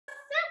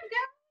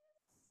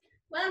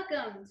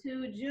Welcome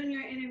to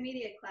junior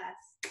intermediate class.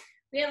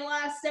 We have a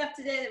lot of stuff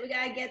today that we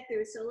gotta get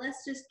through, so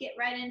let's just get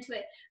right into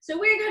it. So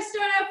we're gonna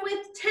start off with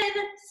 10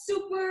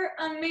 super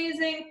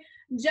amazing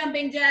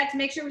jumping jacks.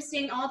 Make sure we're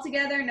staying all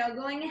together, no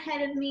going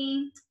ahead of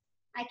me.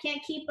 I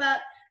can't keep up.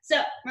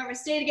 So remember,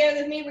 stay together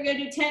with me. We're gonna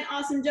do 10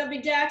 awesome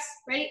jumping jacks.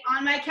 Ready?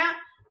 On my count,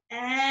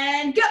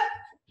 and go.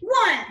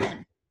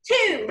 1,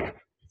 2,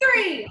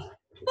 3,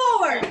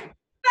 4,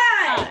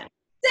 5,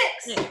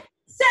 6,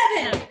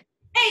 7,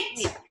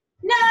 8,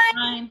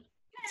 9,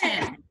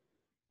 10.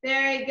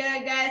 Very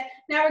good, guys.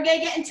 Now we're going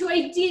to get into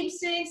a deep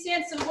sitting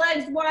stance. So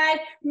legs wide,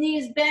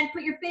 knees bent.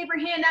 Put your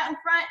favorite hand out in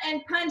front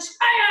and punch.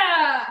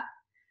 Hiya!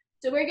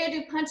 So we're going to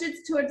do punches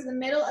towards the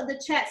middle of the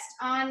chest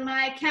on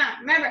my count.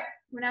 Remember,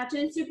 we're not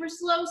doing super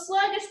slow,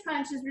 sluggish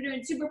punches. We're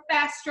doing super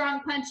fast, strong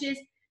punches.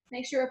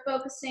 Make sure we're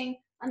focusing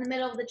on the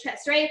middle of the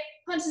chest. Right?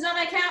 Punches on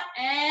my count.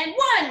 And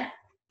 1.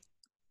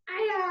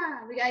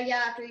 Hiya! We got to yell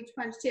after each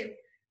punch, too.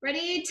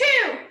 Ready? 2.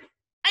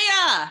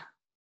 Hiya!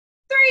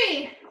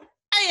 3.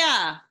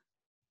 Hiya!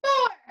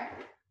 4.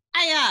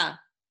 Hiya!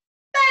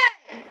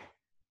 5.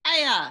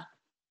 Hiya!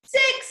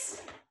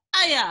 6.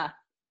 Hiya!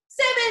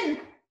 7.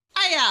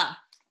 Hiya!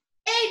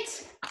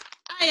 8.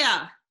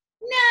 Hiya!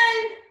 9.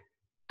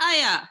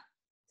 Hiya!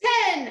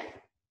 10.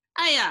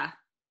 Hiya!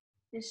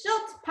 And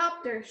Schultz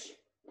popped her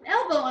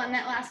elbow on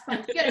that last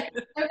punch. Good.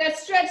 Now we got to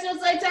stretch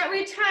those legs out,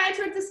 reach high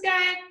towards the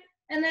sky,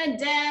 and then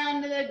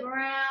down to the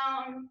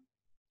ground.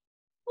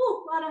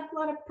 Ooh, a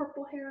lot of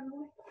purple hair on the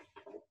way.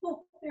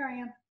 Oh, there I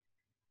am.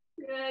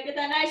 Good. Get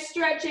that nice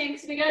stretching,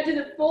 because we got to do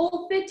the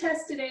full fit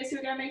test today, so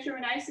we got to make sure we're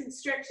nice and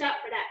stretched out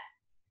for that.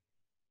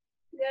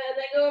 Good.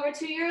 Then go over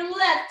to your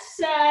left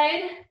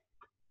side.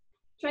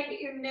 Try to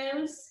get your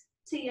nose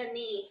to your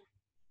knee.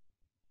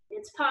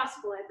 It's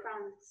possible, I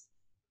promise.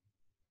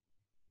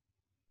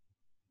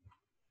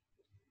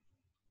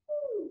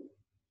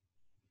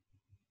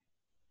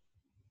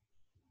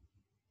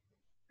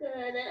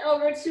 Good, then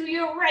over to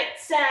your right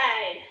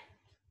side.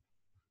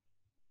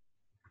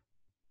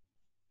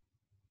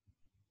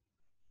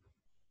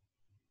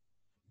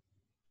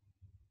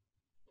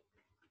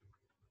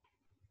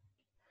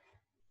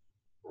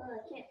 Oh,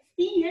 I can't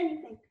see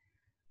anything.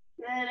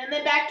 Good, and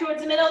then back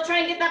towards the middle. Try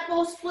and get that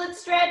full split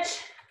stretch.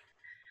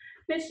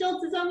 Miss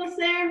Schultz is almost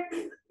there.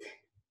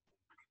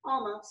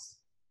 Almost.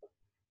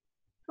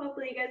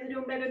 Hopefully you guys are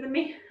doing better than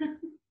me.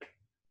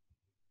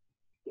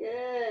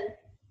 Good.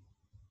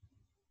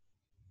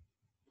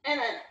 And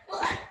then,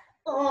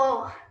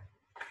 oh,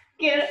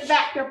 get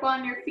back up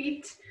on your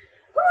feet.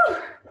 Whew.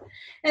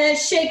 And then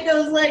shake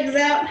those legs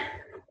out.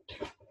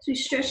 So we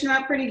stretch them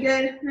out pretty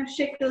good. Now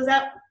shake those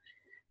out.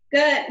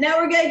 Good. Now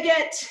we're going to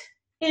get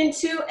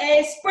into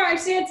a sparring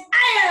stance.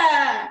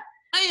 Aya!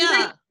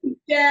 Hiya!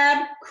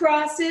 Jab,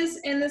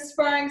 crosses in the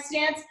sparring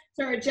stance.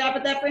 So we're jab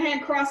with that front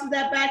hand, cross with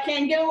that back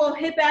hand. Get a little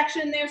hip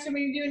action there. So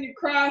when you're doing your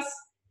cross,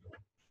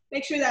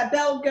 make sure that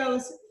belt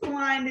goes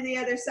flying to the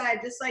other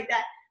side, just like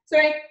that. So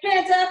right,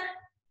 hands up,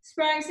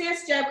 sparring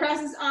stance, jab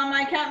crosses on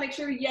my count. Make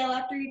sure we yell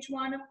after each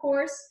one, of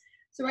course.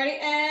 So ready,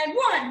 and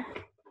 1.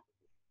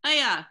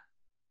 Hiya!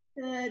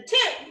 2.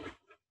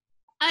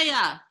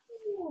 Hiya!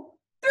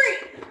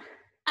 3.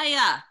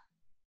 Hiya!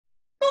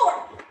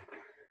 4.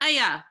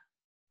 Hiya!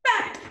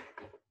 5.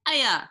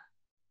 Hiya!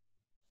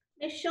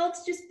 Miss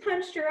Schultz just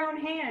punched her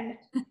own hand.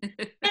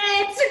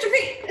 And switch your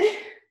feet.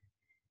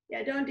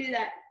 Yeah, don't do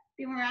that.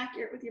 Be more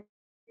accurate with your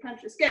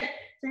punches. Good.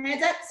 So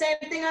hands up, same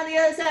thing on the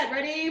other side.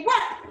 Ready, 1.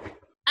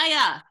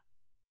 Hiya!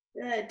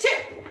 2.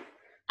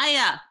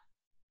 Hiya!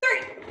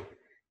 3.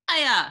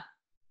 Hiya!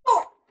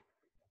 4.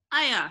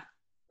 Hiya!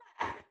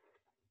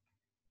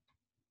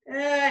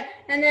 Good.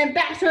 And then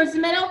back towards the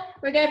middle.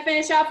 We're going to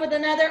finish off with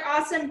another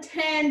awesome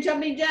 10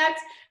 jumping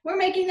jacks. We're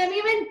making them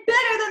even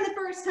better than the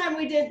first time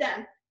we did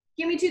them.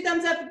 Give me 2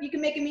 thumbs up if you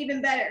can make them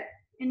even better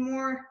and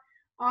more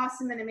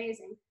awesome and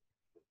amazing.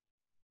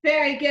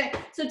 Very good.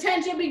 So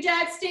 10 jumping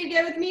jacks. Stay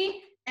together with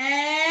me.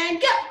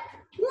 And go.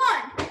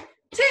 1,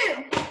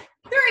 2,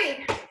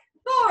 3,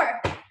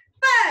 4,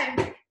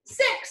 5,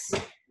 6,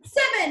 7,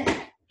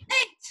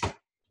 8,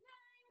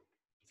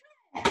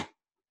 9, 10.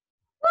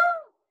 Woo!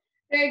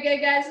 Very good,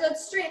 guys.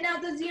 Let's straighten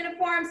out those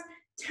uniforms.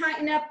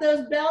 Tighten up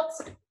those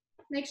belts.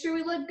 Make sure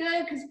we look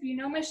good, because if you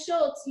know Miss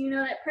Schultz, you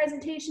know that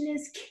presentation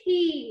is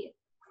key.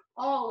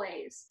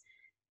 Always.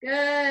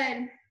 Good.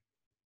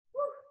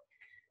 Woo.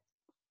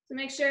 So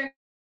make sure,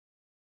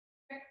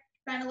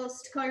 find a little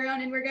color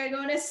on, and we're going to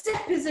go in a sit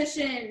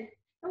position.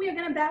 And we are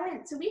going to bow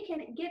in so we can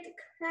get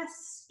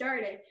class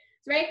started.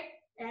 So right,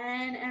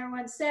 and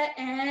everyone set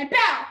and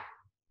bow.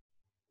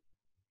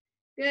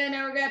 Good.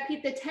 Now we're going to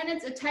repeat the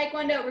tenets of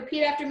Taekwondo.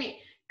 Repeat after me.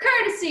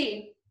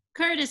 Courtesy.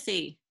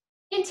 Courtesy.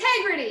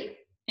 Integrity.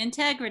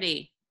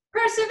 Integrity.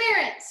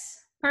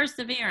 Perseverance.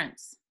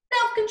 Perseverance.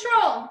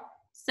 Self-control.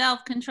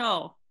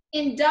 Self-control.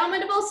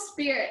 Indomitable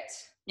spirit.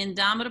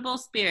 Indomitable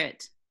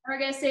spirit. We're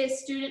going to say a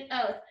student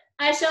oath.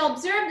 I shall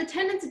observe the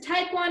tenets of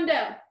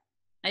Taekwondo.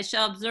 I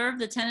shall observe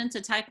the tenets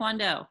of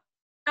Taekwondo.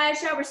 I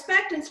shall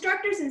respect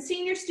instructors and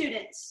senior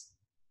students.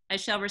 I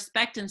shall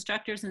respect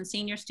instructors and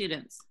senior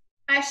students.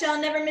 I shall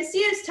never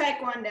misuse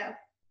Taekwondo.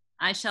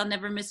 I shall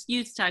never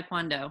misuse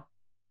Taekwondo.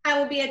 I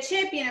will be a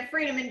champion of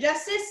freedom and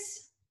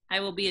justice. I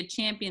will be a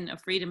champion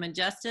of freedom and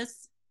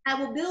justice. I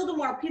will build a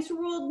more peaceful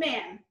world,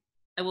 ma'am.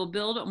 I will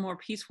build a more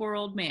peaceful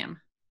world, ma'am.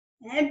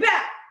 And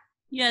back.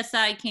 Yes,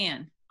 I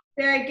can.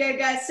 Very good,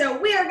 guys. So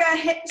we are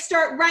going to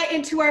start right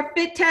into our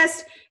fit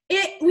test.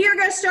 We are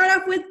going to start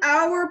off with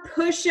our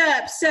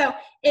push-ups. So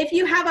if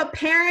you have a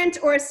parent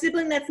or a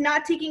sibling that's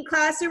not taking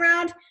class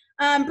around,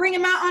 bring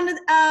them out on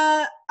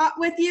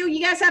with you.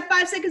 You guys have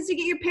 5 seconds to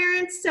get your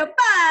parents. So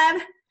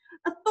 5,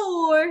 a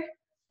 4,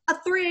 a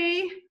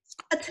 3,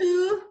 a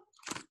 2,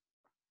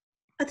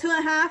 a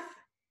 2.5,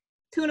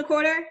 2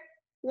 1/4,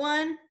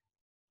 1,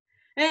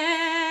 and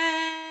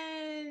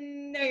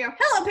there you go.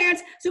 Hello,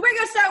 parents. So we're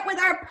going to start with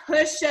our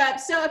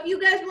push-ups. So if you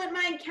guys wouldn't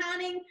mind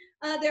counting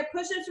their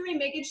push-ups for me,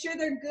 making sure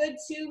they're good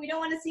too. We don't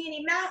want to see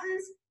any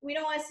mountains. We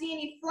don't want to see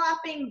any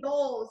flopping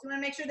bowls. We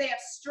want to make sure they have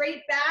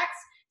straight backs,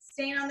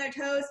 staying on their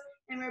toes,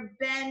 and we're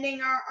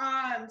bending our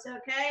arms,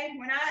 okay?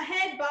 We're not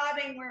head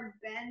bobbing, we're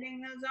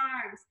bending those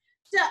arms.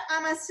 So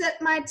I'm going to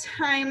set my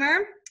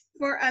timer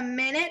for a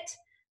minute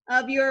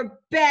of your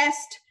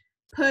best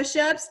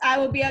push-ups. I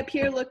will be up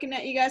here looking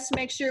at you guys to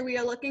make sure we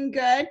are looking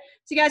good.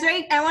 So you guys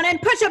ready? I want in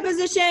push-up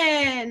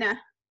position.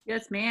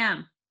 Yes,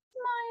 ma'am.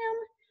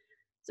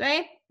 So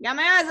ready? Got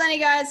my eyes on you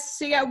guys.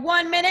 So you got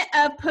 1 minute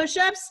of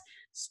push-ups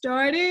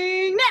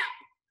starting now.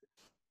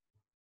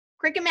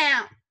 Crick 'em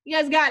out. You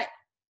guys got it.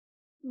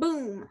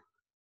 Boom.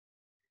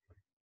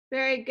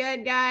 Very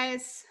good,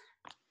 guys.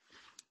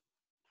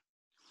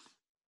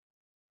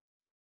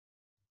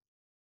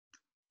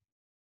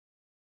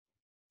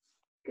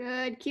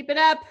 Good. Keep it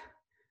up.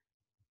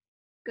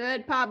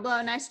 Good,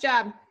 Pablo. Nice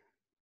job.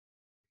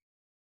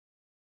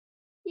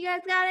 You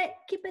guys got it.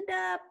 Keep it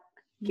up.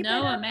 Keep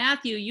Noah,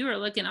 Matthew, you are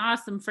looking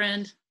awesome,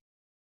 friend.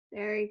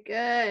 Very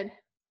good.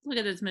 Look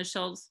at this, Miss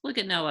Schultz. Look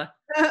at Noah.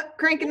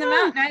 Cranking them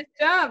out. Nice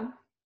job.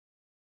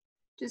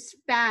 Just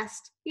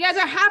fast. You guys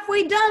are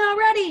halfway done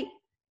already.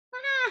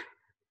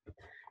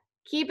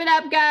 Keep it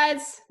up,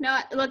 guys. No,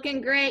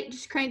 looking great.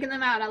 Just cranking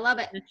them out. I love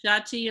it.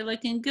 Shachi, you're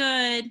looking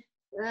good.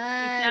 Good. Keep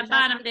that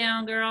bottom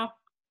down, girl.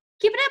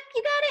 Keep it up.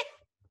 You got it.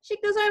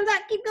 Shake those arms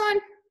out. Keep going.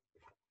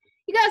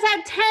 You guys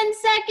have 10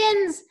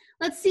 seconds.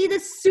 Let's see the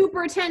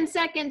super 10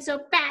 seconds.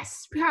 So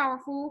fast,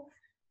 powerful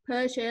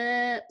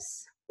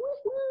push-ups.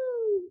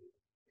 Woo-hoo.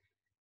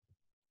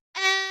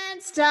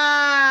 And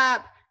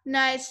stop.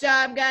 Nice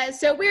job, guys.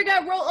 So we're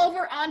going to roll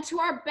over onto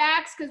our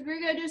backs because we're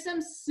going to do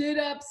some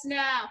sit-ups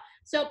now.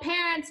 So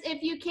parents,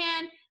 if you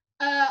can,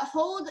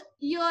 hold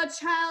your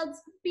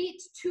child's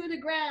feet to the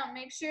ground.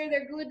 Make sure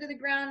they're glued to the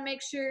ground.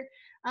 Make sure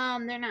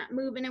they're not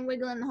moving and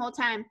wiggling the whole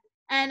time.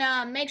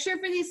 And make sure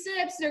for these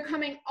sit-ups, they're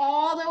coming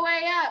all the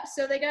way up.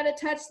 So they got to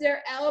touch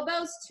their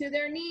elbows to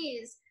their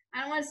knees.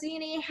 I don't want to see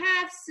any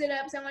half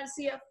sit-ups. I want to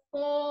see a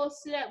full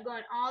sit-up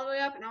going all the way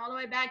up and all the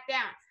way back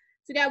down.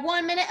 So you got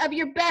 1 minute of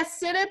your best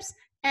sit-ups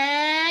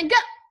and go.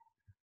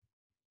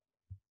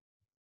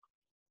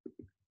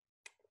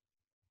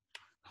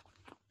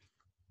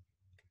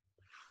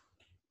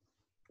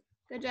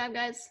 Good job,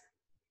 guys.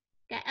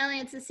 Got Ellie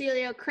and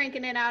Cecilio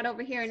cranking it out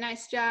over here.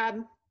 Nice job.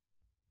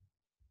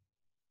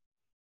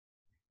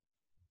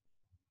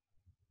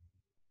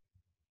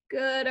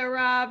 Good,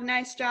 Arav.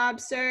 Nice job,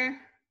 sir.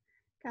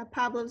 Got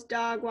Pablo's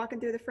dog walking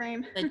through the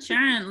frame. The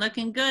churn,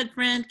 looking good,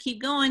 friend.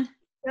 Keep going.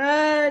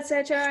 Good,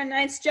 Sechar.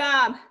 Nice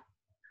job.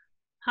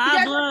 Pablo.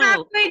 You guys are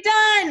halfway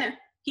done.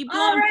 Keep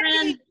going, Already.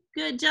 friend.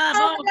 Good job.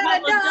 Oh, Oh, we got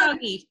a Pablo's dog.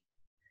 doggy.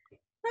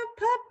 A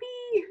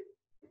puppy.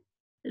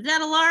 Is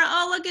that Alara?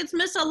 Oh, look, it's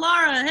Miss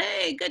Alara.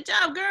 Hey, good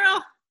job,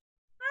 girl.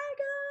 Hi,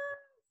 guys.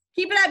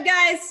 Keep it up,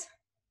 guys.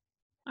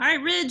 All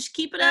right, Ridge,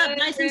 keep it up. Good,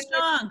 Nice and Ridge.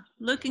 strong.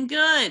 Looking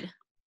good.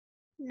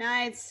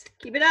 Nice.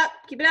 Keep it up.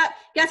 Keep it up.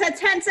 You guys have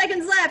 10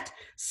 seconds left.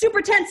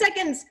 Super 10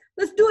 seconds.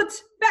 Let's do it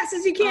fast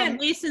as you Oh, can.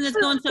 Mason is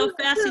going so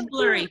fast, he's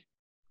blurry.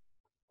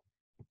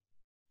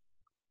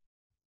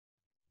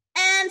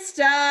 And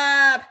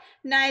stop.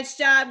 Nice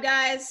job,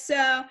 guys.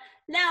 So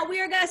now we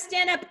are going to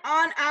stand up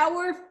on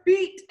our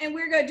feet and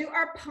we're going to do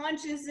our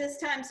punches this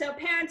time. So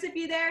parents, if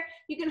you're there,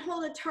 you can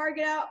hold a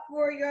target out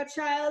for your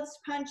child's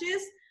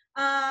punches.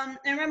 And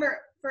remember,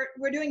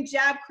 we're doing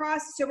jab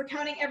cross, so we're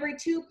counting every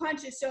 2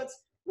 punches. So it's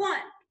 1,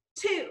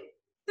 2,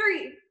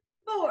 3,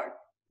 4,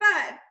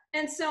 5,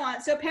 and so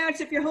on. So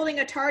parents, if you're holding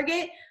a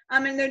target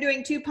and they're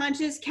doing 2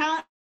 punches,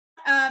 count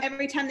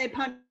every time they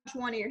punch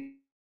one of your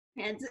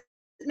hands.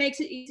 It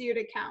makes it easier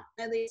to count.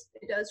 At least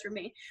it does for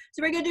me.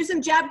 So we're going to do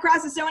some jab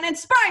crosses, so and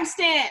sparring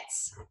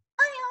stance.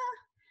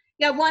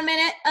 You got 1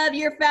 minute of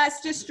your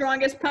fastest,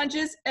 strongest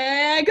punches,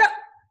 and go.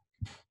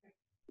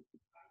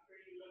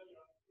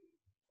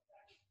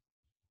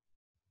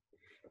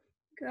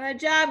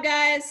 Good job,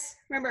 guys.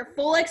 Remember,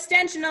 full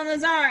extension on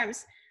those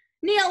arms.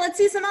 Neil, let's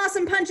see some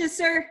awesome punches,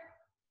 sir.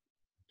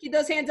 Keep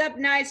those hands up.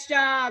 Nice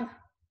job.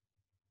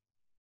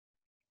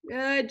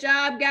 Good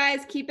job,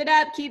 guys. Keep it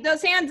up. Keep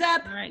those hands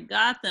up. All right,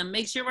 got them.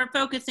 Make sure we're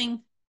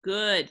focusing.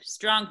 Good.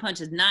 Strong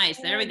punches.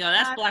 Nice. There we go.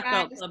 That's Good black job,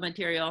 belt guys. club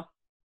material.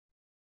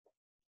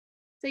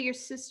 So your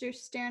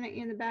sister's staring at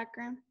you in the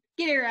background.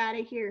 Get her out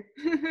of here.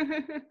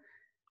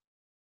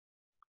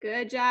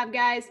 Good job,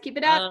 guys. Keep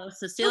it up. Oh,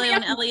 Cecilia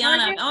and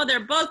Eliana. Oh,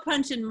 they're both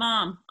punching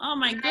mom. Oh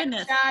my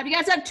goodness. Good job. You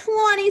guys have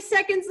 20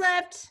 seconds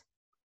left.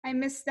 I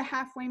missed the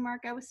halfway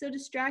mark. I was so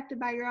distracted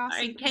by your awesome.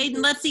 All right,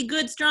 Caden, let's see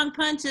good, strong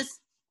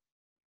punches.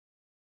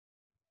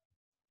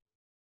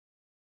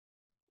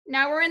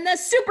 Now we're in the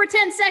super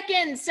 10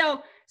 seconds.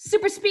 So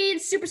super speed,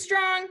 super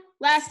strong.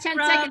 Last 10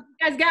 seconds.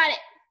 You guys got it.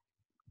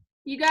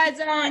 You guys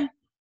are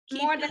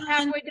more than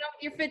halfway done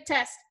with your fit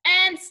test.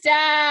 And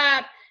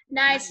stop.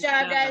 Nice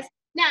job, guys.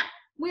 Now,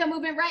 we are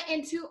moving right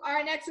into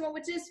our next one,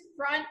 which is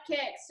front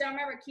kicks. So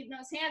remember, keep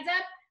those hands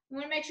up. We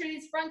want to make sure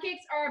these front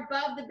kicks are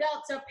above the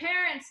belt. So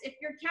parents, if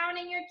you're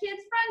counting your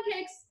kids' front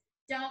kicks,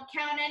 don't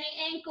count any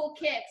ankle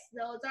kicks.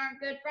 Those aren't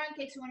good front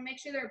kicks. You want to make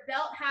sure they're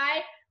belt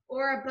high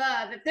or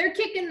above. If they're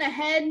kicking the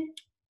head,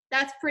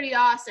 that's pretty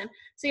awesome.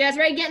 So you guys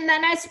ready? Get in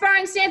that nice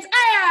sparring stance.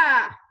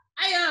 Aya!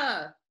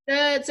 Aya!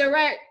 Good. So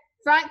right,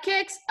 front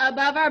kicks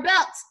above our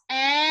belts.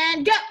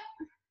 And go!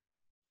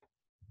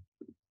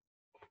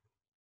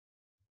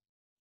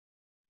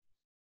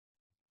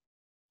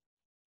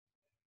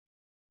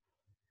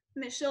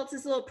 Miss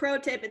Schultz's little pro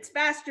tip, it's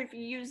faster if you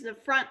use the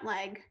front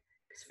leg,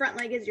 because front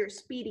leg is your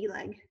speedy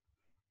leg.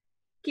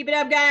 Keep it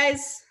up,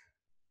 guys.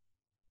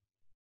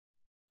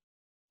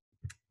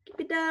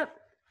 Keep it up.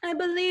 I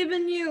believe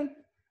in you.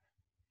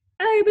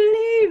 I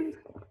believe.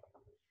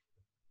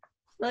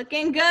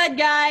 Looking good,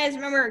 guys.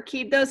 Remember,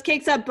 keep those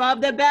kicks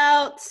above the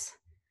belts.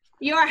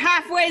 You are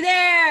halfway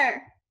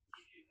there.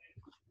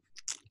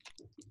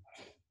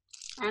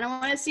 I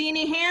don't want to see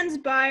any hands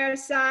by our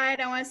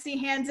side. I want to see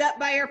hands up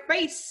by your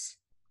face.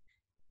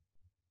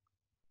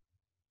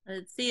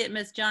 Let's see it,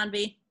 Miss John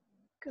B.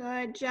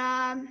 Good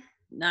job.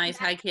 Nice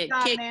high kick.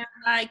 Job, Kick, man.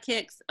 high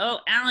kicks. Oh,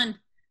 Alan,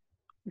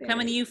 I'm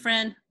coming to you,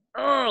 friend.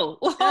 Oh,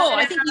 whoa,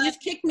 I think you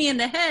just kicked me in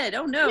the head.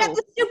 Oh, no. You got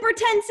the super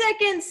 10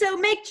 seconds, so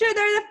make sure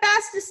they're the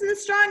fastest and the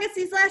strongest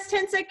these last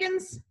 10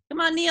 seconds. Come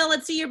on, Neil.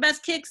 Let's see your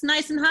best kicks.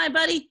 Nice and high,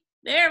 buddy.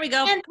 There we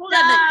go. And Pull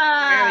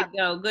that stop. bit.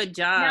 There we go. Good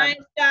job. Nice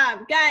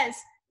job. Guys,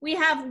 we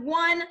have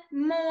one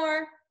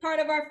more part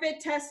of our fit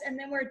test, and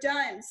then we're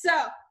done.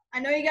 So I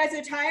know you guys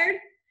are tired.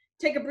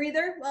 Take a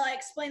breather while I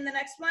explain the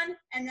next one,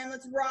 and then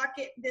let's rock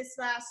it this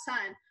last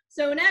time.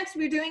 So next,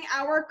 we're doing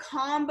our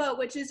combo,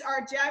 which is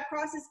our jab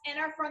crosses and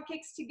our front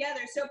kicks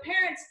together. So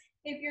parents,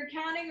 if you're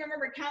counting,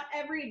 remember, count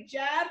every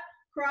jab,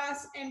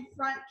 cross, and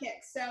front kick.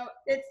 So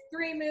it's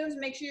 3 moves.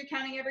 Make sure you're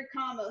counting every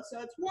combo. So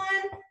it's 1,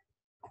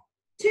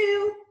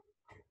 2,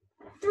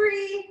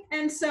 3,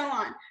 and so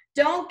on.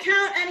 Don't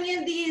count any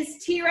of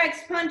these T-Rex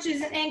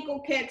punches and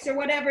ankle kicks or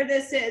whatever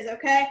this is,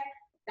 okay?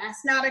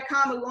 That's not a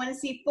combo. We want to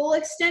see full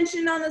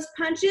extension on those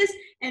punches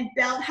and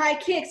belt high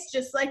kicks,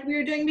 just like we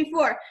were doing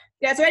before.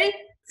 You guys ready?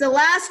 It's the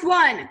last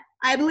one.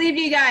 I believe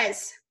you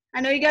guys.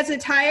 I know you guys are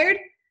tired,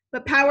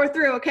 but power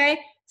through, okay?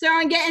 So I'm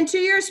going to get into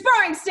your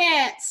sparring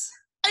stance.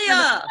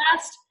 Yeah.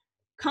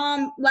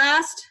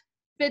 Last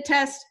fit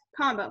test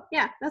combo.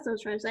 Yeah, that's what I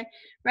was trying to say.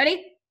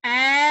 Ready?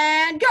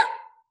 And go.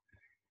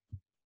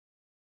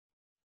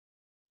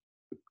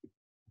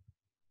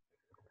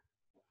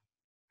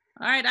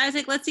 All right,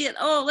 Isaac, let's see it.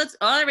 Oh,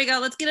 there we go.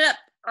 Let's get it up.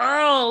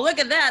 Oh, look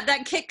at that.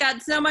 That kick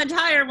got so much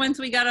higher once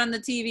we got on the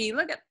TV.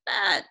 Look at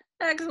that.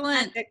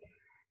 Excellent.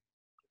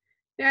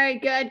 Very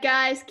good,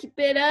 guys. Keep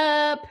it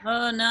up.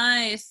 Oh,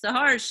 nice. So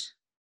harsh.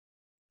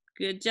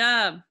 Good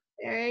job.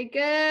 Very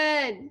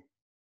good.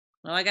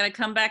 Well, I got to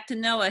come back to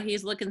Noah.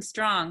 He's looking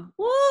strong.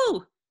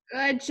 Woo!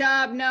 Good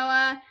job,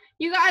 Noah.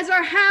 You guys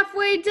are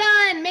halfway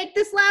done. Make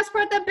this last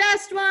part the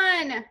best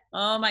one.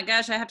 Oh, my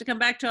gosh. I have to come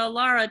back to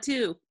Alara,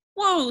 too.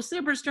 Whoa,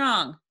 super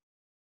strong.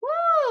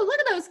 Woo, look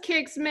at those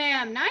kicks,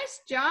 ma'am. Nice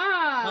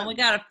job. Oh, we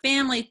got a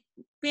family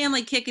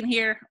kicking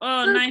here.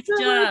 Oh, nice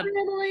job.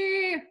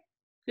 Family.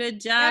 Good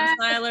job,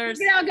 Stylers.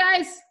 Get out,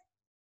 guys.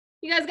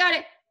 You guys got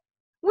it.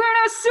 We're in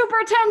our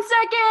super 10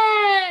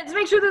 seconds.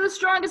 Make sure they're the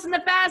strongest and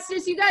the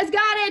fastest. You guys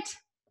got it.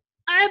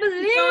 I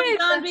believe. Keep going,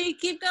 Zombie.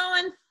 Keep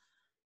going.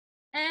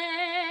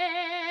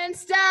 And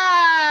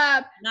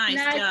stop. Nice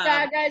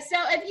job, guys. So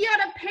if you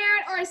had a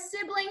parent or a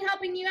sibling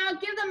helping you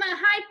out, give them a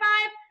high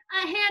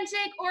five, a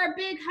handshake, or a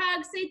big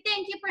hug. Say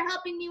thank you for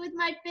helping me with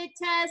my fit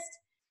test.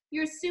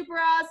 You're super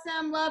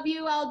awesome. Love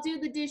you. I'll do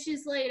the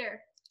dishes later.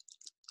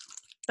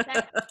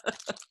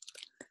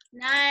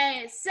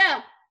 Nice. So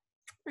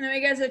I know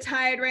you guys are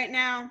tired right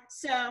now.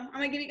 So I'm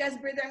going to give you guys a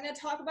breather. I'm going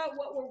to talk about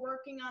what we're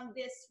working on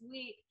this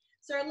week.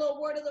 So our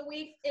little word of the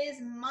week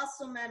is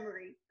muscle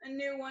memory, a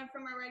new one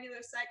from our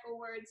regular cycle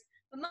words.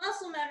 But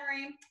muscle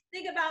memory,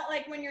 think about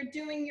like when you're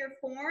doing your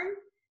form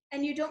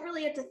and you don't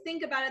really have to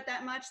think about it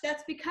that much.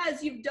 That's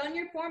because you've done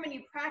your form and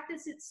you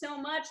practice it so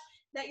much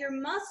that your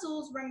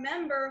muscles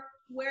remember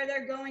where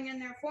they're going in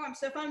their form.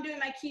 So if I'm doing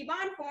my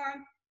Kibon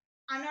form,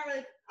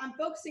 I'm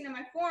focusing on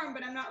my form,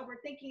 but I'm not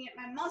overthinking it.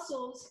 My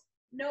muscles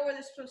know where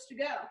they're supposed to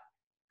go.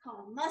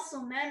 Called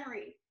muscle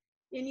memory.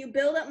 And you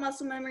build up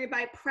muscle memory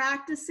by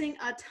practicing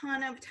a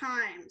ton of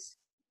times.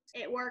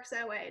 It works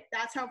that way.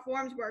 That's how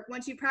forms work.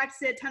 Once you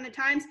practice it a ton of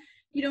times,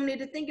 you don't need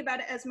to think about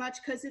it as much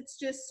because it's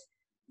just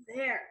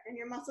there. And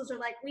your muscles are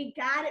like, we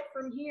got it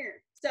from here.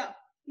 So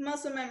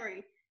muscle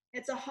memory.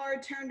 It's a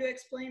hard term to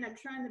explain. I'm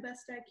trying the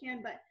best I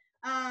can, but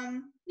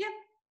yeah,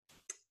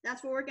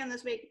 that's what we're working on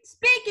this week.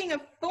 Speaking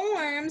of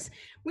forms,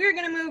 we're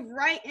gonna move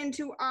right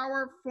into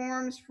our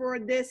forms for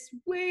this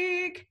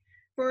week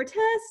for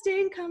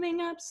testing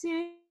coming up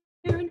soon.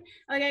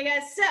 Okay,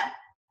 guys, so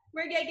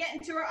we're gonna get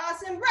into our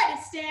awesome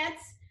ready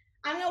stance.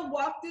 I'm gonna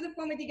walk through the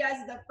form with you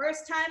guys the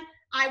first time.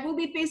 I will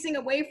be facing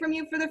away from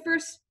you for the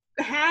first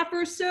half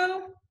or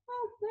so.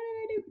 Oh, what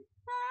did I do?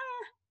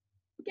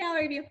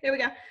 Gallery view. There we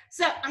go.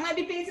 So I'm gonna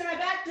be facing my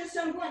back just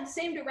so I'm going the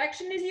same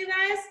direction as you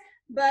guys,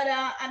 but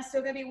I'm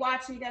still gonna be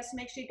watching you guys to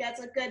make sure you guys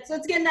look good. So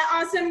let's get in that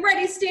awesome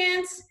ready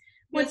stance.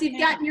 Once you've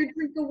gotten your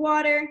drink of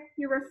water,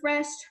 you're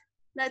refreshed,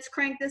 let's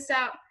crank this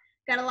out.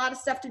 Got a lot of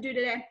stuff to do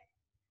today.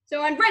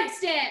 So on ready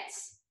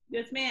stance.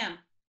 Yes, ma'am.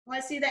 I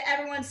want to see that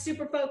everyone's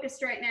super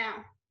focused right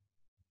now.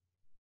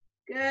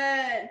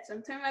 Good. So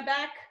I'm turning my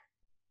back.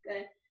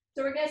 Good.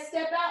 So we're gonna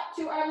step out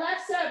to our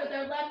left side with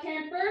our left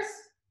hand first.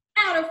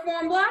 Outer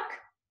form block.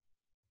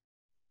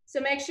 So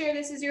make sure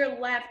this is your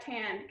left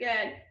hand.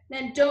 Good.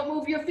 Then don't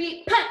move your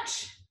feet.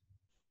 Punch.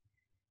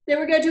 Then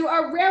we're going to do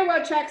our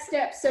railroad track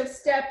step. So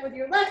step with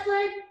your left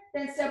leg,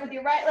 then step with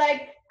your right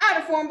leg.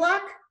 Outer form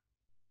block.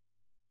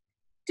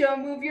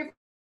 Don't move your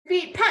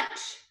feet.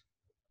 Punch.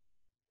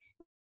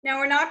 Now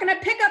we're not going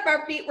to pick up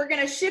our feet. We're going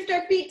to shift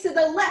our feet to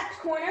the left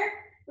corner.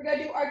 We're going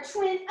to do our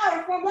twin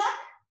outer form block.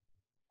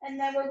 And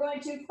then we're going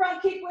to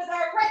front kick with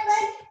our right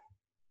leg.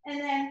 And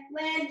then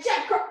land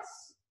jab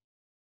cross.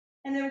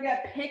 And then we're gonna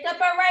pick up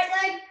our right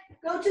leg,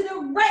 go to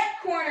the right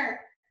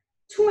corner,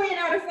 twin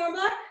outer form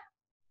block,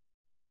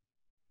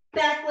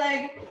 back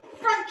leg,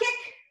 front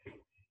kick,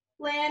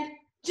 land,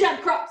 jab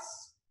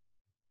cross.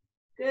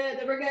 Good,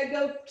 then we're gonna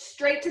go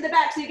straight to the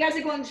back. So you guys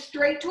are going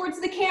straight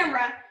towards the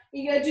camera.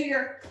 You gotta do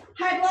your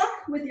high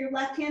block with your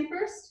left hand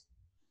first,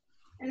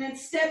 and then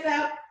step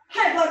out,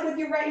 high block with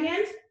your right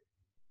hand.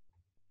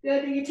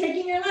 Good, then you're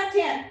taking your left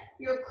hand,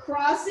 you're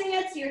crossing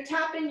it, so you're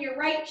tapping your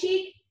right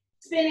cheek,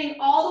 spinning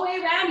all the way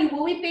around. You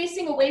will be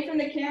facing away from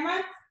the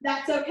camera.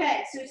 That's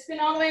okay. So spin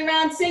all the way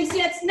around, sing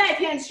stance, knife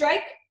hand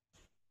strike.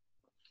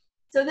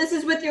 So this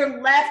is with your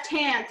left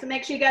hand. So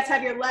make sure you guys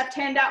have your left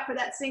hand out for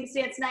that sing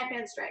stance, knife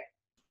hand strike.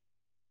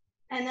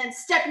 And then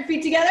step your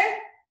feet together.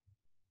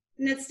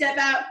 And then step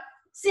out,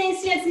 sing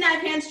stance,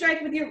 knife hand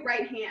strike with your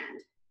right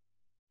hand.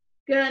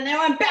 Good,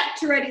 now I'm back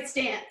to ready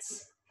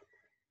stance.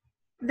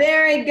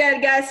 Very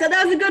good, guys. So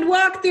that was a good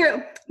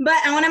walkthrough, but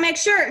I want to make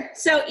sure.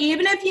 So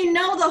even if you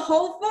know the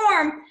whole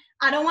form,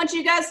 I don't want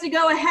you guys to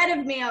go ahead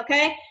of me,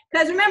 okay?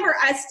 Because remember,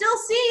 I still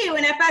see you,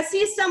 and if I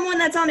see someone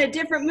that's on a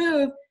different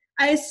move,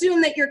 I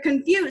assume that you're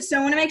confused. So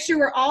I want to make sure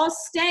we're all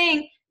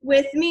staying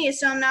with me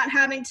so I'm not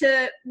having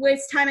to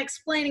waste time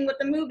explaining what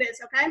the move is,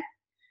 okay?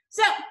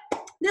 So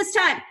this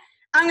time,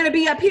 I'm going to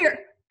be up here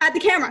at the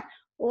camera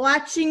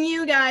watching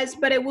you guys,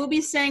 but it will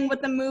be saying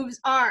what the moves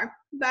are.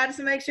 But I just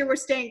want to make sure we're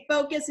staying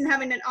focused and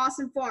having an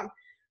awesome form.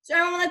 So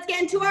everyone, let's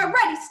get into our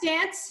ready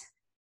stance.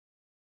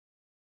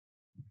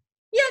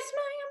 Yes,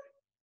 ma'am.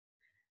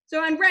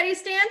 So on ready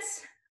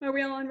stance, are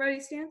we all on ready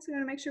stance? I'm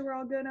going to make sure we're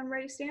all good on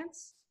ready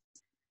stance.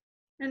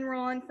 And we're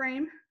all in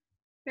frame.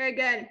 Very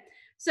good.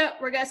 So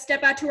we're going to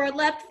step out to our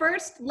left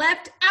first.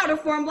 Left outer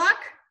form block.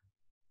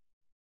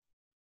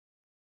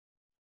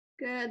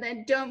 Good.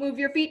 Then don't move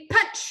your feet.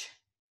 Punch.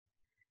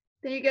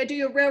 Then you're going to do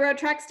your railroad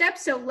track step.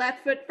 So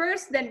left foot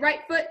first, then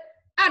right foot.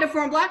 Outer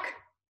form block.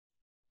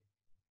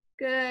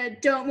 Good.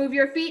 Don't move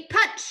your feet.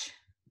 Punch.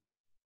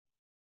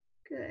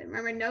 Good.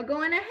 Remember, no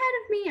going ahead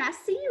of me. I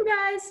see you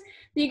guys.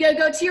 Then you gotta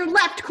go to your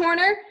left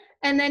corner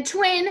and then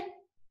twin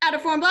outer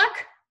form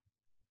block.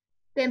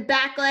 Then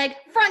back leg,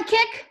 front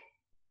kick,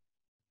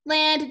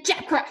 land,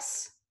 jab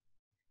cross.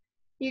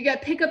 You gotta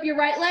pick up your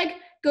right leg,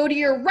 go to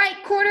your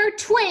right corner,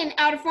 twin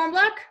outer form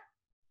block.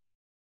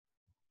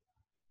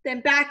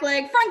 Then back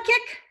leg, front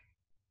kick.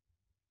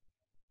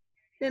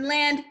 Then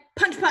land,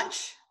 punch,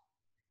 punch.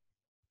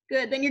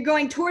 Good, then you're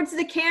going towards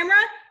the camera,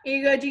 and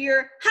you go do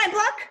your high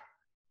block.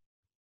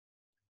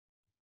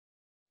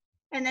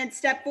 And then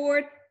step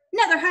forward,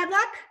 another high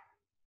block.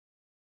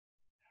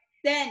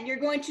 Then you're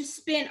going to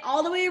spin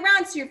all the way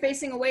around so you're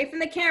facing away from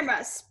the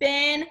camera.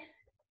 Spin,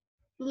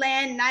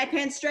 land, knife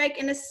hand strike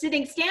in a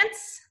sitting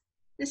stance.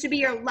 This should be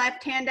your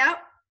left hand out.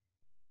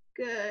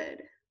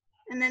 Good.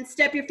 And then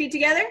step your feet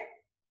together.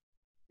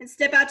 And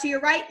step out to your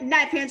right,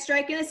 knife hand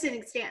strike in a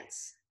sitting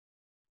stance.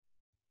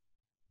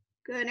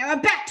 Good, now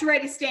I'm back to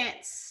ready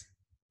stance.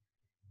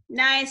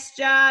 Nice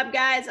job,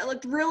 guys. That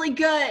looked really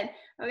good,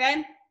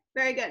 okay?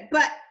 Very good.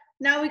 But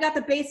now we got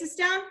the basis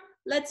down.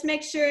 Let's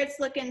make sure it's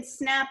looking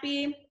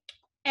snappy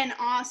and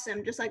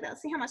awesome, just like that.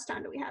 Let's see how much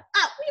time do we have.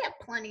 Oh, we have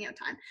plenty of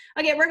time.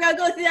 Okay, we're gonna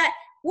go through that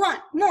one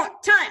more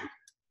time,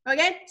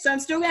 okay? So I'm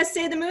still gonna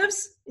say the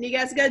moves, and you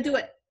guys gotta do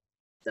it.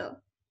 So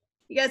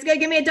you guys gotta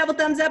give me a double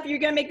thumbs up. You're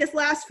gonna make this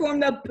last form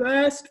the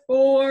best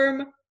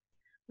form.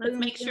 Let's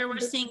make sure we're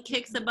seeing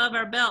kicks above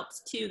our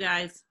belts too,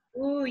 guys.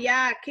 Ooh,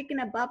 yeah,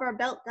 kicking above our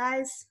belt,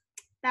 guys.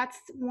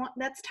 That's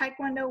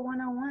Taekwondo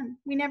 101.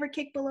 We never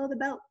kick below the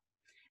belt.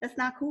 That's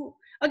not cool.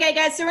 Okay,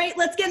 guys, so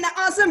let's get in that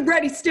awesome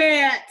ready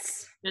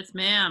stance. Yes,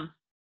 ma'am.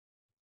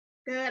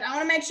 Good. I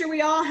want to make sure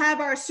we all have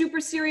our super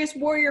serious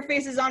warrior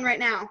faces on right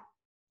now,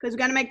 because we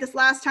got to make this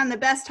last time the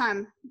best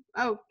time.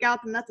 Oh,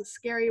 Gotham, that's a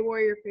scary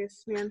warrior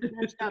face, man.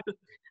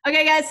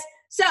 Okay, guys,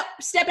 so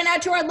stepping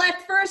out to our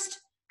left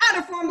first,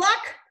 outer form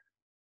block.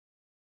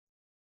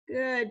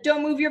 Good.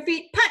 Don't move your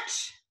feet.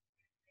 Punch.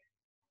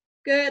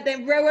 Good.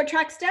 Then railroad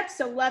track steps.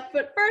 So left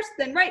foot first,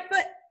 then right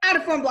foot,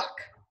 outer form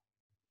block.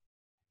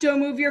 Don't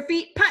move your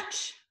feet.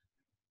 Punch.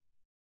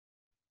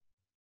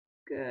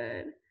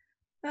 Good.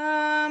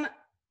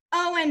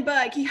 Owen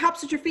Bug. He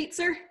hops with your feet,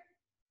 sir.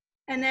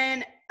 And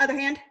then other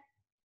hand.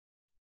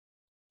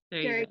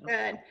 Very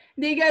good.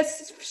 Then you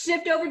guys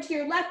shift over to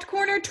your left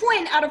corner,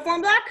 twin outer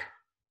form block.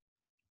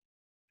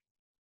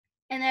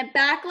 And then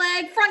back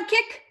leg, front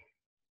kick,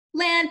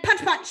 land,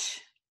 punch, punch.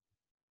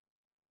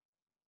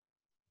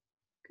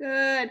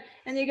 Good.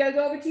 And then you gotta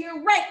go over to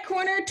your right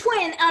corner,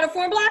 twin outer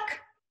form block.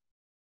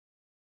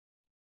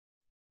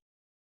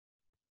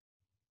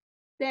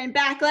 Then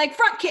back leg,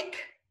 front kick,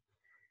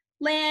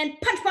 land,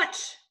 punch,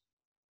 punch.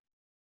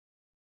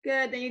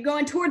 Good. Then you're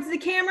going towards the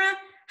camera,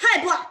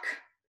 high block.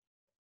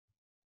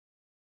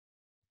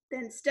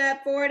 Then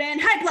step forward and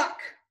high block.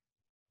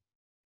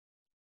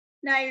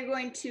 Now you're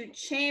going to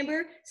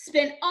chamber,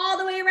 spin all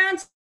the way around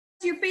so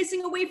you're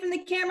facing away from the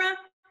camera.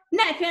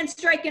 Knife hand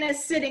strike in a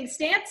sitting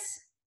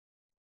stance.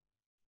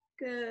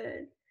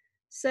 Good.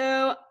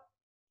 So,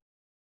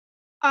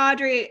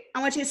 Audrey,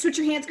 I want you to switch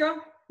your hands,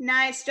 girl.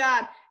 Nice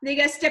job. Then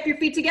you guys step your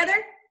feet together.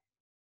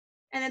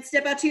 And then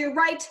step out to your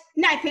right,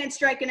 knife hand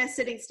strike in a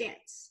sitting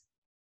stance.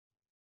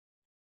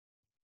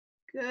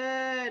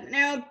 Good.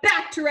 Now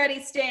back to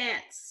ready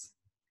stance.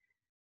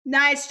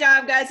 Nice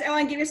job, guys. I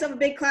want to give yourself a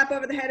big clap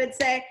over the head and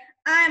say,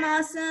 I'm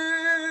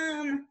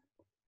awesome.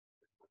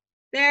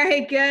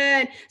 Very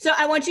good. So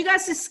I want you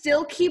guys to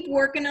still keep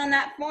working on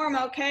that form,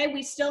 okay?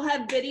 We still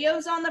have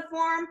videos on the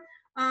form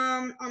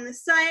on the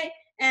site,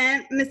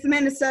 and Miss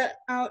Amanda set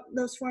out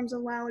those forms a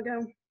while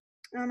ago.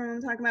 I don't know what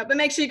I'm talking about, but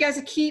make sure you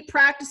guys keep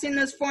practicing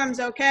those forms,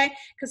 okay?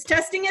 Because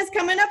testing is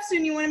coming up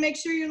soon. You want to make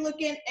sure you're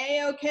looking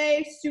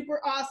A-okay, super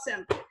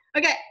awesome.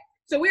 Okay,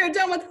 so we are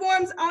done with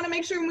forms. I want to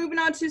make sure we're moving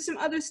on to some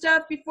other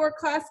stuff before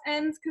class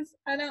ends because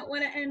I don't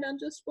want to end on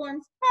just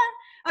forms.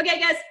 Okay,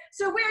 guys,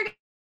 so we're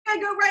going to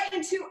go right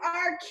into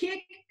our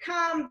kick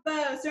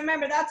combo. So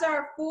remember, that's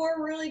our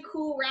 4 really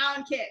cool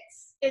round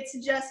kicks. It's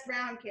just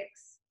round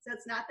kicks, so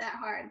it's not that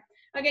hard.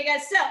 Okay,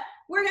 guys, so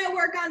we're going to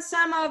work on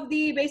some of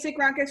the basic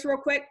round kicks real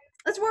quick.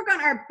 Let's work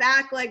on our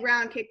back leg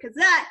round kick because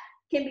that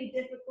can be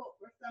difficult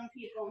for some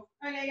people.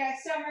 Okay, guys,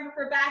 so remember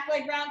for back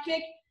leg round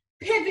kick,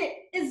 pivot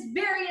is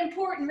very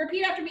important.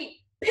 Repeat after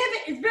me.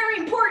 Pivot is very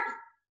important.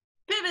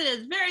 Pivot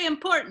is very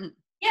important.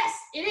 Yes,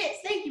 it is.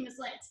 Thank you, Miss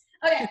Lance.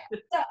 Okay,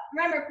 so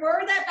remember,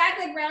 for that back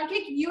leg round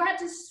kick, you have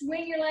to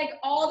swing your leg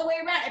all the way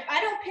around. If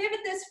I don't pivot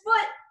this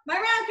foot, my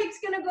round kick's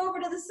going to go over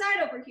to the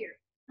side over here.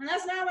 And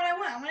that's not what I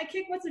want. I want to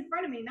kick what's in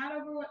front of me, not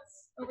over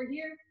what's over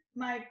here.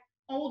 My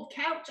old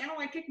couch. I don't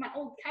want to kick my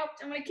old couch.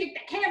 I want to kick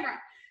the camera.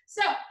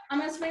 So I'm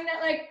going to swing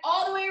that leg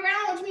all the way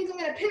around, which means I'm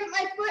going to pivot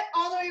my foot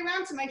all the way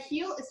around so my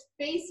heel is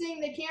facing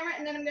the camera,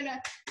 and then I'm going to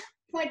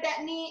point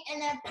that knee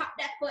and then pop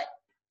that foot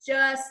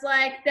just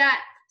like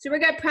that. So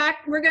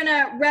we're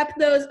gonna rep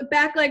those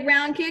back leg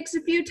round kicks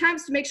a few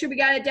times to make sure we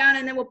got it down,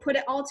 and then we'll put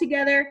it all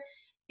together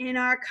in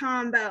our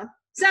combo.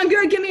 Sound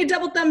good? Give me a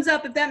double thumbs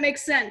up if that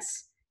makes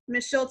sense.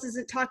 Miss Schultz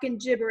isn't talking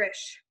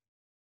gibberish.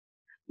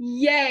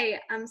 Yay,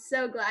 I'm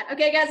so glad.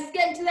 Okay, guys, let's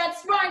get into that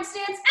sparring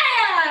stance.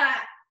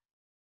 Ah!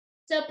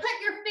 So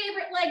put your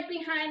favorite leg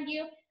behind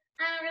you.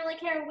 I don't really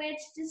care which,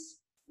 just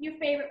your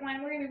favorite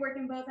one. We're gonna be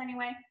working both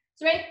anyway.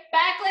 So ready?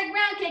 Back leg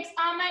round kicks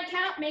on my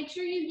count. Make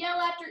sure you yell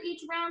after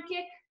each round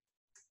kick,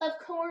 of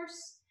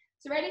course.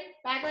 So ready?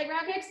 Back leg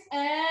round kicks,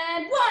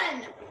 and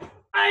 1.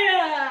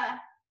 Ah!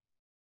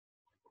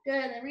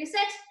 Good, then reset.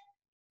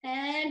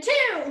 And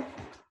 2.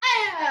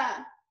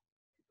 Ah!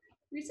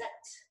 Reset.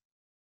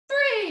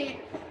 3.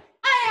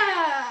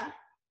 Ah!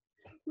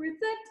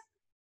 Reset.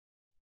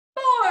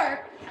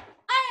 4.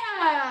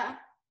 Ah!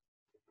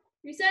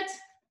 Reset.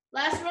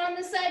 Last one on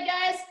this side,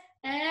 guys.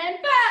 And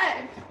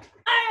 5.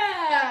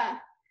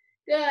 Ah!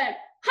 Good.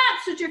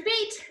 Hops with your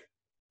feet.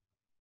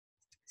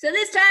 So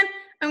this time,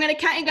 I'm going to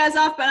count you guys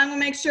off, but I'm going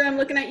to make sure I'm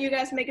looking at you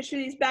guys, making sure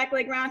these back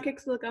leg round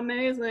kicks look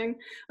amazing.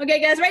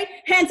 Okay, guys, ready?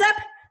 Hands up.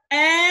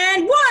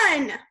 And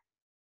 1.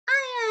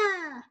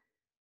 Ah!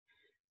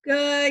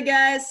 Good,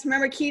 guys.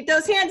 Remember, keep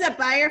those hands up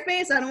by your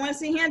face. I don't want to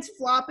see hands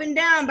flopping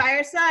down by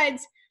your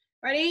sides.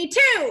 Ready? 2.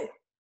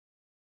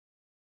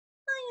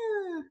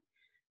 Ah!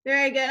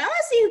 Very good. I want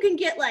to see who can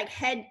get, like,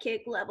 head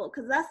kick level,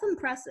 because that's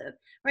impressive.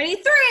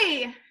 Ready?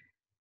 3.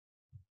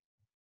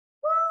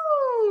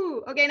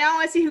 Woo! Okay, now I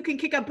want to see who can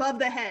kick above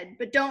the head,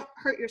 but don't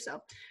hurt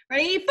yourself.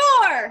 Ready?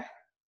 4.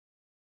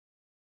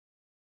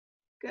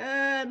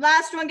 Good.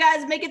 Last one,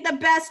 guys. Make it the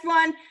best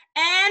one.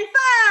 And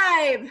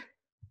 5.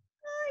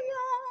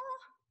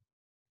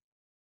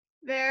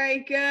 Very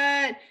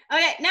good.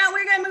 Okay, now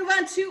we're gonna move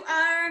on to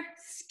our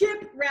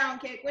skip round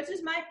kick, which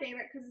is my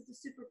favorite because it's a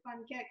super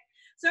fun kick.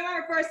 So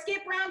remember, for a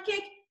skip round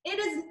kick, it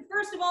is,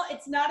 first of all,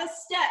 it's not a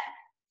step.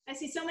 I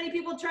see so many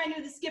people trying to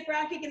do the skip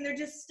round kick and they're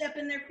just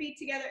stepping their feet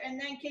together and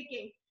then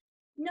kicking.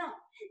 No,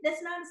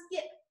 that's not a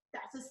skip,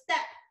 that's a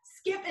step.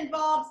 Skip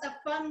involves a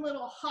fun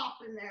little hop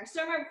in there.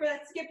 So remember, for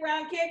that skip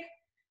round kick,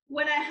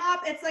 when I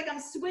hop, it's like I'm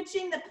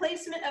switching the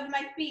placement of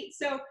my feet.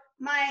 So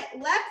my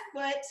left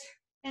foot,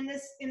 in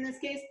this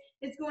case,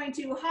 is going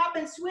to hop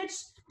and switch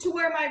to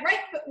where my right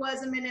foot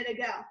was a minute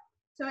ago.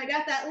 So I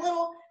got that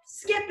little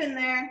skip in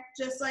there,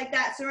 just like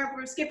that. So remember,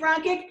 for a skip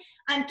round kick,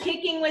 I'm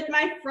kicking with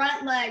my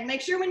front leg.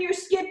 Make sure when you're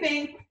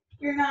skipping,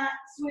 you're not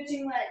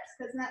switching legs,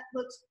 because that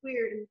looks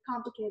weird and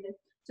complicated.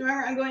 So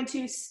remember, I'm going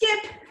to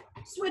skip,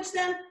 switch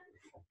them,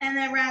 and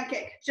then round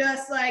kick,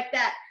 just like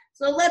that.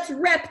 So let's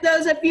rep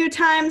those a few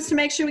times to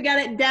make sure we got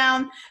it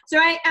down. So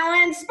right,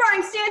 Ellen,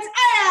 sparring stance,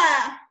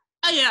 ah!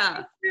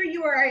 Yeah. Here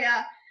you are,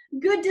 yeah.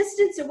 Good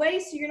distance away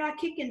so you're not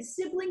kicking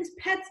siblings,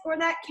 pets, or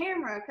that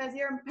camera, because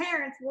your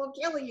parents will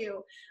kill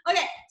you.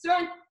 Okay, so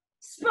on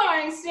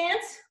sparring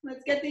stance.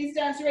 Let's get these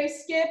done. So ready,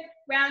 skip,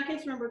 round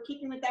kicks. Remember,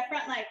 keeping with that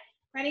front leg.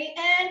 Ready,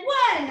 and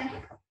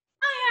one.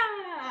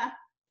 Ah!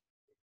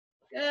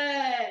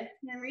 Good.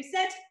 Then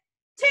reset.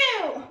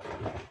 Two.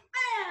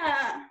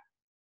 Ah!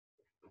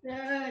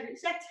 Good.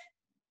 Reset.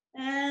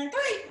 And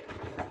three.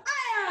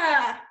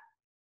 Ah!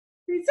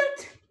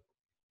 Reset.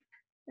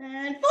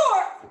 And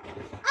four.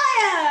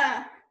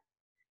 Ah!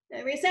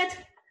 Then reset.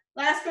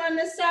 Last one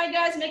this side,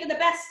 guys. Make it the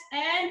best.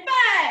 And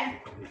five.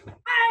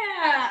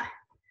 Ah!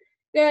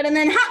 Good. And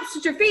then hops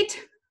with your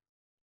feet.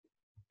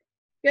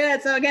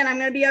 Good. So again, I'm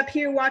going to be up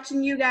here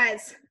watching you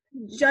guys,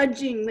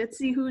 judging. Let's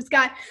see who's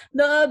got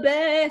the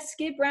best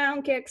skip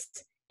round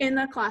kicks in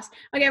the class.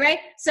 Okay, right?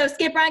 So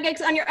skip round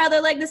kicks on your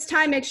other leg this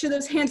time. Make sure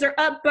those hands are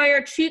up by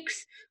your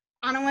cheeks.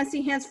 I don't want to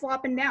see hands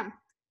flopping down.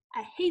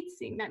 I hate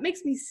seeing that.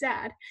 Makes me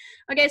sad.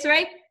 Okay, so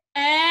right?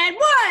 And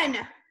one.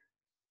 Hiya.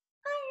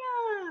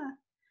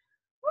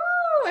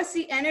 Woo, I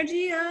see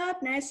energy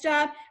up. Nice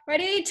job.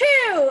 Ready?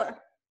 Two.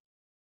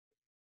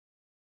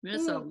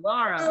 Miss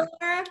Laura.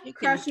 You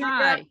can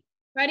try.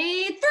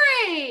 Ready?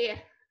 Three.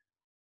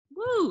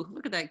 Woo,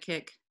 look at that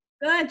kick.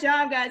 Good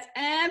job, guys.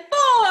 And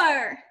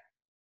four.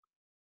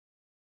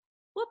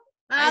 Whoop.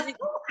 Isaac,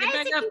 get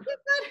back up.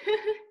 Good.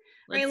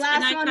 Ready,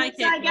 last one this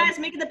side, guys.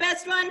 Make it the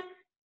best one.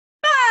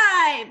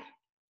 Five.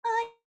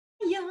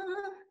 Yeah.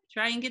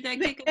 Try and get that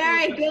kick.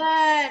 Very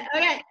good.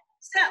 Okay,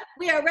 so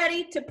we are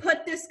ready to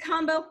put this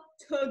combo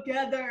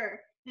together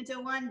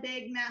into one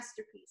big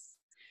masterpiece.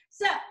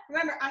 So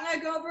remember, I'm going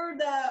to go over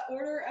the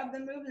order of the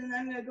moves, and then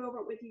I'm going to go over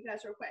it with you guys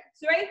real quick.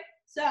 So ready?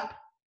 So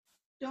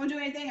don't do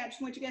anything. I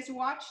just want you guys to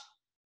watch.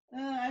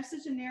 I have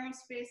such a narrow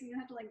space. I'm going to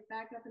have to like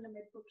back up into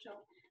my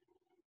bookshelf.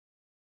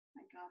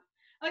 My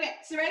God. Okay,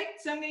 so ready?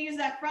 So I'm going to use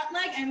that front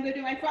leg. I'm going to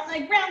do my front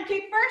leg round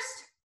kick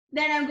first.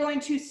 Then I'm going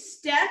to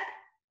step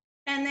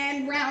and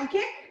then round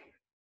kick.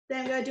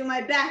 Then I'm going to do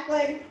my back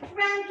leg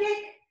round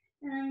kick.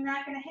 And I'm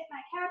not going to hit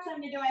my couch. I'm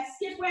going to do my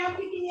skip round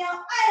kick and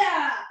yell,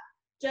 "Aya!"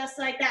 Just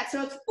like that.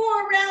 So it's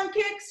 4 round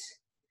kicks.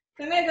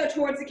 So I'm going to go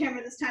towards the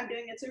camera this time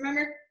doing it. So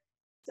remember,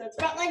 so it's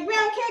front leg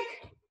round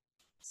kick,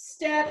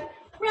 step,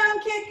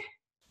 round kick,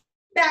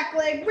 back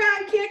leg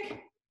round kick,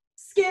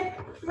 skip,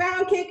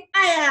 round kick,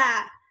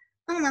 "Aya!"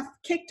 Almost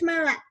kicked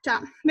my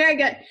laptop. Very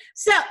good.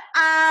 So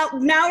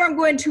now I'm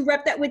going to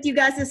rep that with you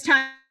guys this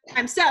time.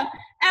 So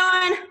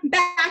Ellen,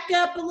 back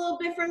up a little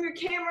bit from your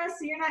camera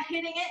so you're not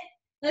hitting it.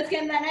 Let's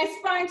get in that nice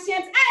sparring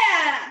stance.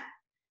 "Aya!"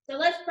 So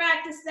let's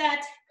practice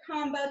that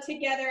combo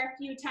together a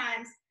few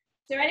times.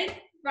 So ready?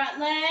 Front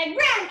leg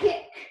round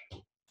kick.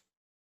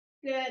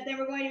 Good. Then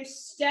we're going to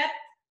step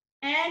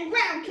and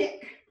round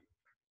kick.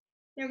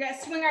 Then we're going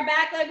to swing our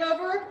back leg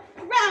over,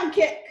 round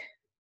kick.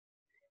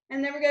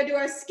 And then we're going to do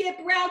our skip,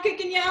 round kick,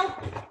 and yell,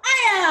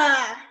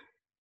 "Aya!"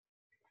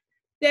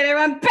 Then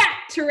everyone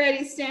back to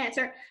ready stance,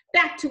 or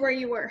back to where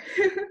you were.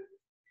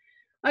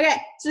 Okay,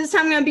 so this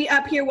time I'm going to be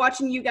up here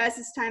watching you guys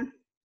this time.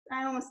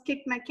 I almost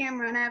kicked my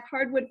camera, and I have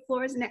hardwood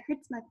floors, and it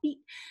hurts my feet.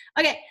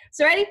 Okay,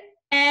 so ready?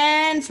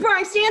 And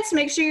sparring stance.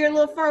 Make sure you're a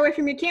little far away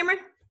from your camera.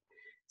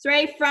 So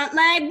ready? Front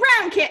leg,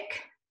 round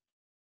kick.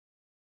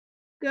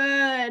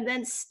 Good.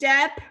 Then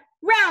step,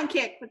 round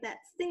kick with that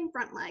same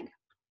front leg.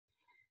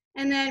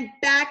 And then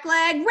back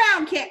leg,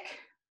 round kick.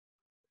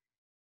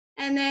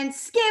 And then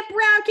skip,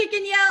 round kick,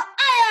 and yell,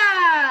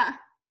 "Aya!"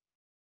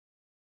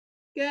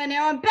 Good,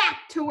 now I'm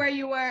back to where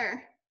you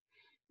were.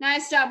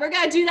 Nice job. We're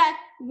gonna do that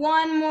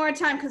one more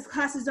time because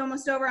class is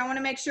almost over. I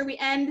wanna make sure we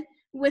end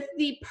with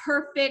the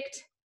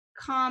perfect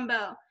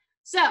combo.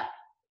 So,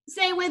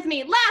 say with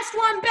me, last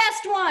one,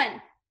 best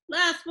one.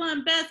 Last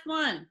one, best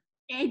one.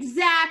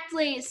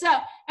 Exactly. So,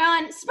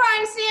 on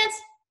sparring stance,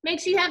 make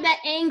sure you have that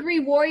angry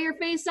warrior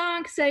face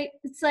on, because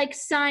it's like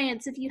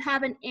science. If you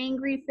have an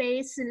angry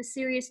face and a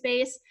serious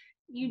face,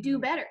 you do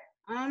better.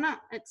 I don't know.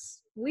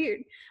 It's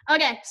weird.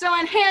 Okay, so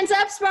on hands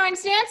up, sparring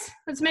stance,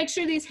 let's make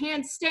sure these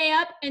hands stay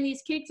up and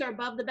these kicks are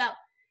above the belt.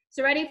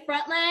 So ready?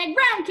 Front leg,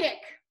 round kick.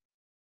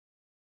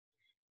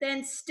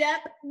 then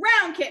step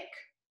round kick,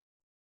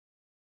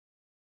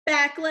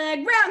 back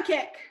leg round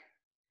kick,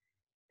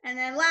 and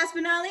then last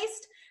but not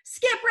least,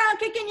 skip round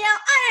kick and yell,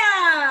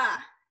 "Aya!"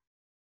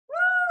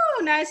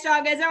 Woo! Nice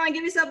job, guys. I want to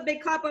give yourself a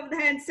big clap over the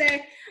head and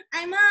say,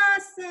 "I'm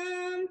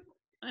awesome."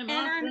 I'm and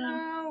awesome.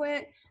 I know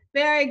it.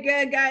 Very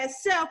good,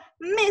 guys. So,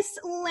 Miss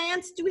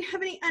Lance, do we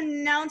have any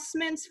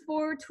announcements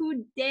for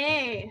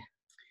today?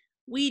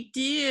 We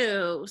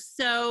do.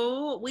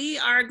 So we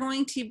are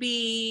going to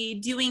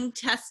be doing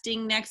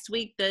testing next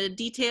week. The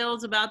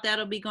details about that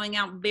will be going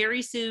out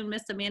very soon.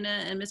 Miss Amanda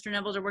and Mr.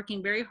 Neville are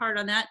working very hard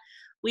on that.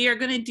 We are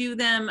going to do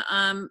them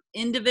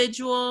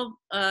individual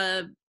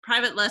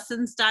private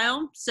lesson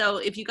style. So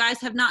if you guys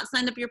have not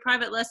signed up your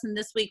private lesson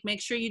this week,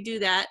 make sure you do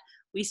that.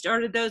 We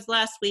started those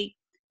last week.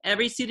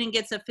 Every student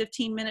gets a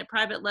 15-minute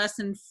private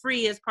lesson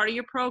free as part of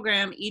your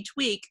program each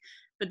week.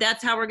 But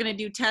that's how we're going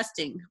to do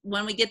testing.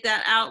 When we get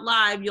that out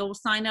live, you'll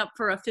sign up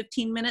for a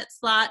 15-minute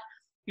slot.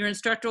 Your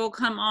instructor will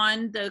come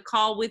on the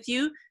call with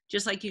you,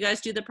 just like you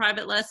guys do the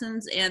private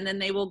lessons, and then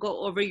they will go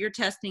over your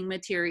testing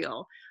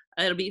material.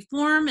 It'll be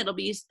form, it'll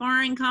be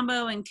sparring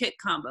combo, and kick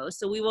combo.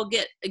 So we will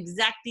get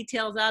exact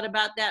details out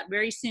about that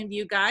very soon to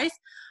you guys.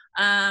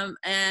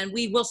 And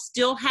we will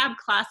still have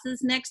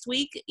classes next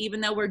week. Even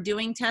though we're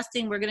doing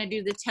testing, we're going to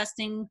do the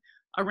testing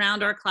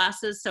around our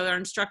classes. So our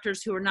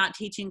instructors who are not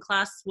teaching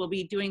class will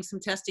be doing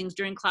some testings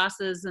during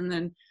classes, and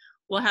then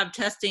we'll have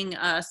testing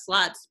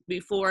slots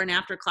before and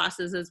after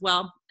classes, as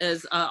well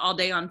as all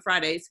day on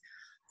Fridays.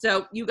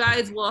 So you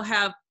guys will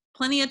have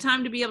plenty of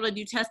time to be able to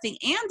do testing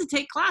and to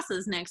take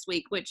classes next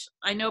week, which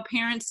I know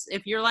parents,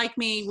 if you're like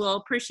me, will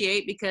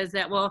appreciate, because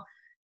that will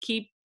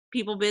keep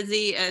people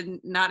busy and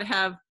not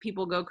have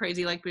people go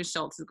crazy like Ms.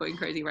 Schultz is going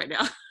crazy right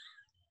now.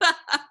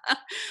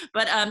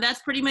 But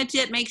that's pretty much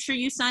it. Make sure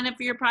you sign up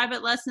for your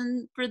private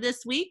lesson for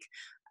this week.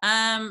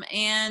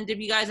 And if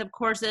you guys, of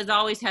course, as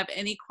always, have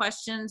any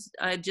questions,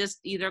 just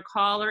either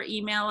call or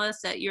email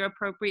us at your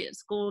appropriate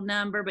school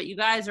number. But you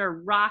guys are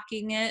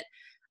rocking it.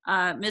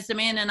 Miss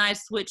Amanda and I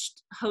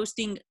switched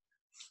hosting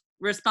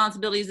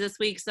responsibilities this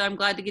week, so I'm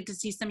glad to get to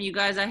see some of you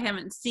guys I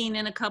haven't seen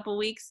in a couple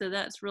weeks, so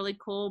that's really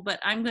cool. But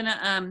I'm going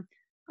to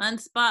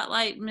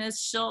unspotlight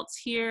Miss Schultz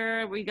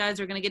here. We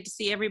guys are going to get to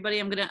see everybody.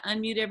 I'm going to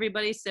unmute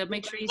everybody, so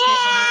make sure you say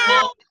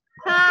hi.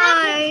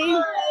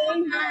 Hi.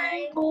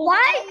 Hi.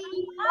 Why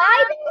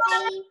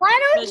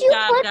don't Good you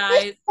job, put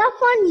guys. this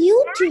stuff on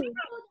YouTube?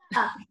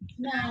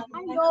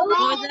 What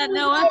was that,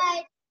 Noah?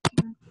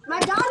 My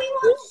daddy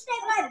wants to say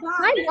bye.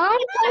 My mom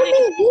told me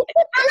you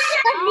put this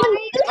stuff on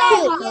YouTube.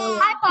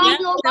 Yeah,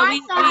 so we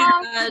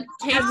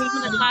taped some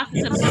of the classes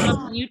have come up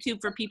on YouTube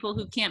for people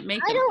who can't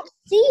make I them. don't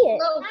see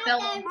it. So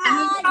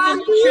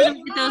make sure to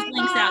get those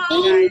links out to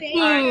you guys.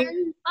 All right.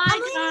 Bye,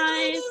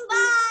 guys.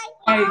 Bye.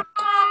 Bye.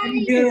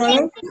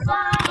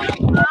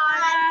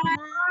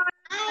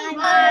 Bye.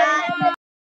 Bye.